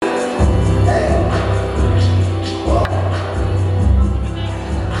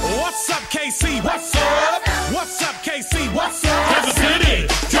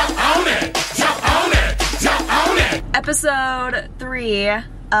episode 3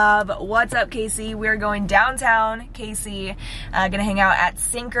 of What's Up KC. We're going downtown KC, gonna hang out at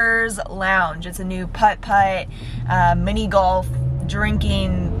Sinkers Lounge. It's a new putt-putt, mini golf,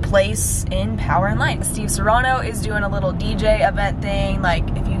 drinking place in Power and Light. Steve Serrano is doing a little DJ event thing. Like,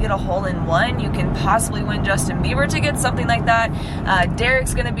 if you get a hole-in-one, you can possibly win Justin Bieber tickets, something like that.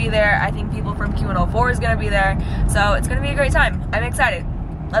 Derek's gonna be there. I think people from Q104 is gonna be there. So it's gonna be a great time. I'm excited.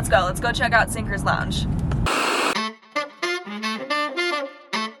 Let's go check out Sinkers Lounge.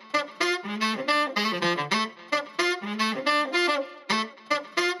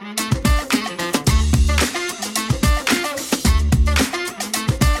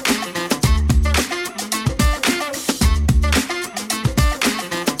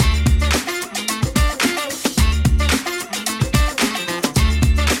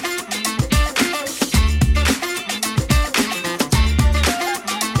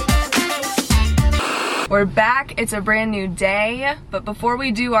 We're back, it's a brand new day, but before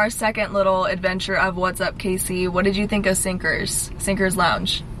we do our second little adventure of What's Up KC, what did you think of Sinkers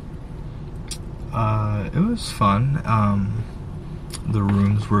Lounge? It was fun. The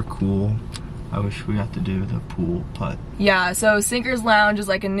rooms were cool. I wish we got to do the pool putt. Yeah, so Sinkers Lounge is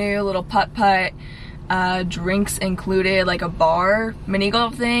like a new little putt-putt, drinks included, like a bar, mini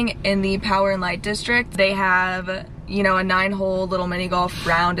golf thing in the Power and Light district. They have, you know, a 9-hole little mini golf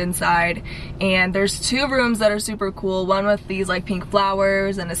round inside, and there's 2 rooms that are super cool, one with these like pink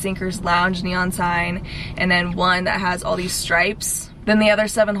flowers and a Sinkers Lounge neon sign, and then one that has all these stripes. Then the other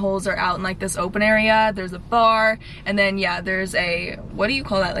 7 holes are out in like this open area. There's a bar, and then yeah, there's a, what do you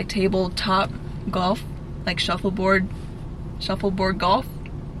call that, like tabletop golf, like shuffleboard golf?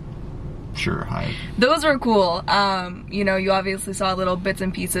 Sure, hi. Those were cool. You know, you obviously saw little bits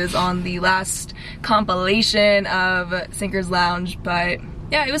and pieces on the last compilation of Sinkers Lounge, but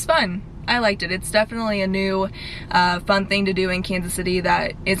yeah, it was fun. I liked it. It's definitely a new, fun thing to do in Kansas City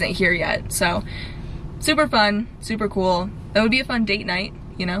that isn't here yet. So, super fun, super cool. That would be a fun date night,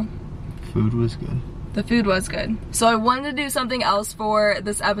 you know? Food was good. The food was good. So I wanted to do something else for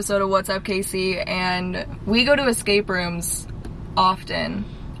this episode of What's Up KC, and we go to escape rooms often.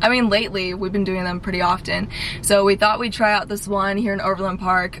 I mean, lately, we've been doing them pretty often. So we thought we'd try out this one here in Overland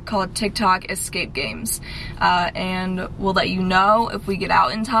Park called TikTok Escape Games. And we'll let you know if we get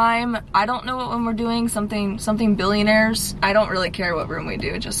out in time. I don't know what one we're doing, something billionaires. I don't really care what room we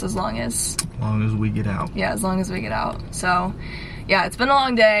do, just as long as we get out. Yeah, as long as we get out. So, yeah, it's been a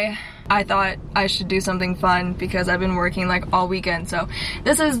long day. I thought I should do something fun because I've been working like all weekend, so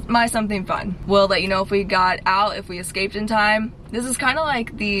this is my something fun. We'll let you know if we got out, if we escaped in time. This is kind of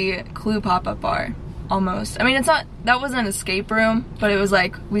like the Clue pop-up bar, almost. I mean, it's not, that wasn't an escape room, but it was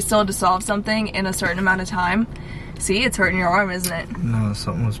like we still had to solve something in a certain amount of time. See, it's hurting your arm, isn't it? No,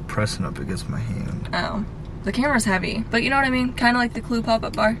 something was pressing up against my hand. Oh, the camera's heavy, but you know what I mean? Kind of like the Clue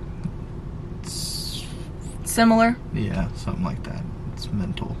pop-up bar. It's similar? Yeah, something like that. It's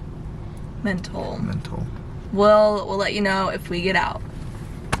mental. We'll let you know if we get out.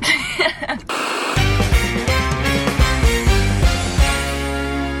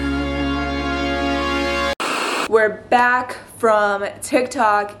 We're back from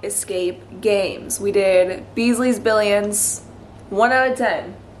TikTok Escape Games. We did Beasley's Billions, 1 out of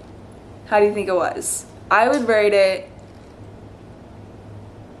 10. How do you think it was? I would rate it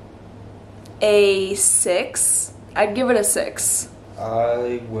a 6. I'd give it a 6.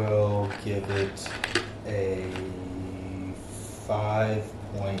 I will give it a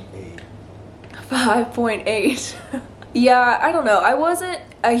 5.8. 5.8. Yeah, I don't know. I wasn't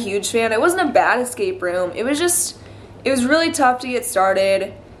a huge fan. It wasn't a bad escape room. It was really tough to get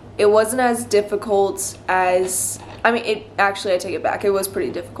started. It wasn't as difficult as, I mean, I take it back. It was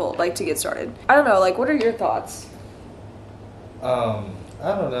pretty difficult, like, to get started. I don't know, like, what are your thoughts? I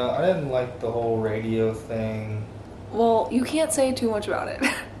don't know. I didn't like the whole radio thing. Well, you can't say too much about it.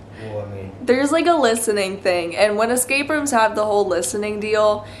 Well, I mean, there's like a listening thing, and when escape rooms have the whole listening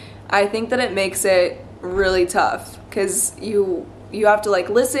deal, I think that it makes it really tough, because you have to like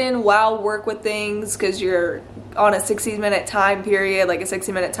listen while work with things, because you're on a 60-minute time period, like a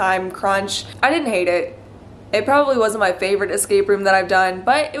 60-minute time crunch. I didn't hate it. It probably wasn't my favorite escape room that I've done,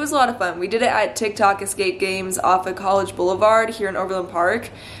 but it was a lot of fun. We did it at TikTok Escape Games off of College Boulevard here in Overland Park.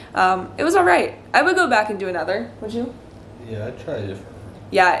 It was alright. I would go back and do another. Would you? Yeah, I'd try a different room.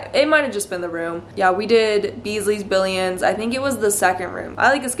 Yeah, it might have just been the room. Yeah, we did Beasley's Billions. I think it was the second room. I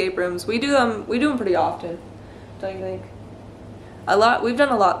like escape rooms. We do them pretty often. Don't you think? We've done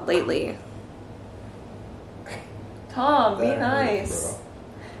a lot lately. Tom, be nice.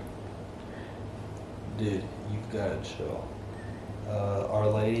 Dude, you've got to chill. Our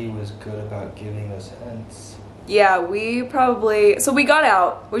lady was good about giving us hints yeah, we got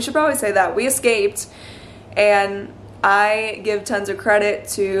out. We should probably say that. We escaped, and I give tons of credit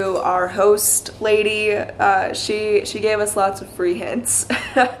to our host lady. She gave us lots of free hints.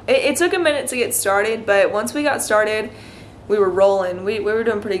 It took a minute to get started, but once we got started, we were rolling. We were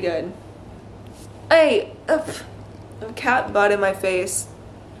doing pretty good. Hey, a cat butt in my face.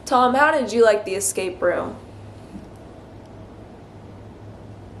 Tom, how did you like the escape room?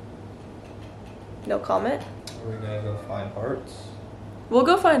 No comment? Are we gonna go find hearts? We'll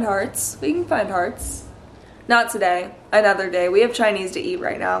go find hearts. We can find hearts. Not today. Another day. We have Chinese to eat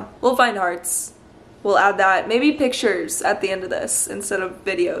right now. We'll find hearts. We'll add that. Maybe pictures at the end of this instead of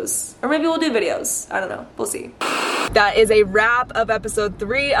videos. Or maybe we'll do videos. I don't know. We'll see. That is a wrap of episode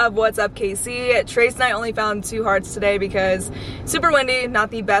 3 of What's Up KC. Trace and I only found 2 hearts today because super windy,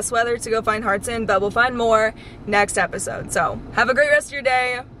 not the best weather to go find hearts in, but we'll find more next episode. So have a great rest of your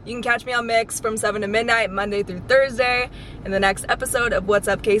day. You can catch me on Mix from 7 to midnight, Monday through Thursday. And the next episode of What's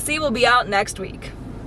Up KC will be out next week.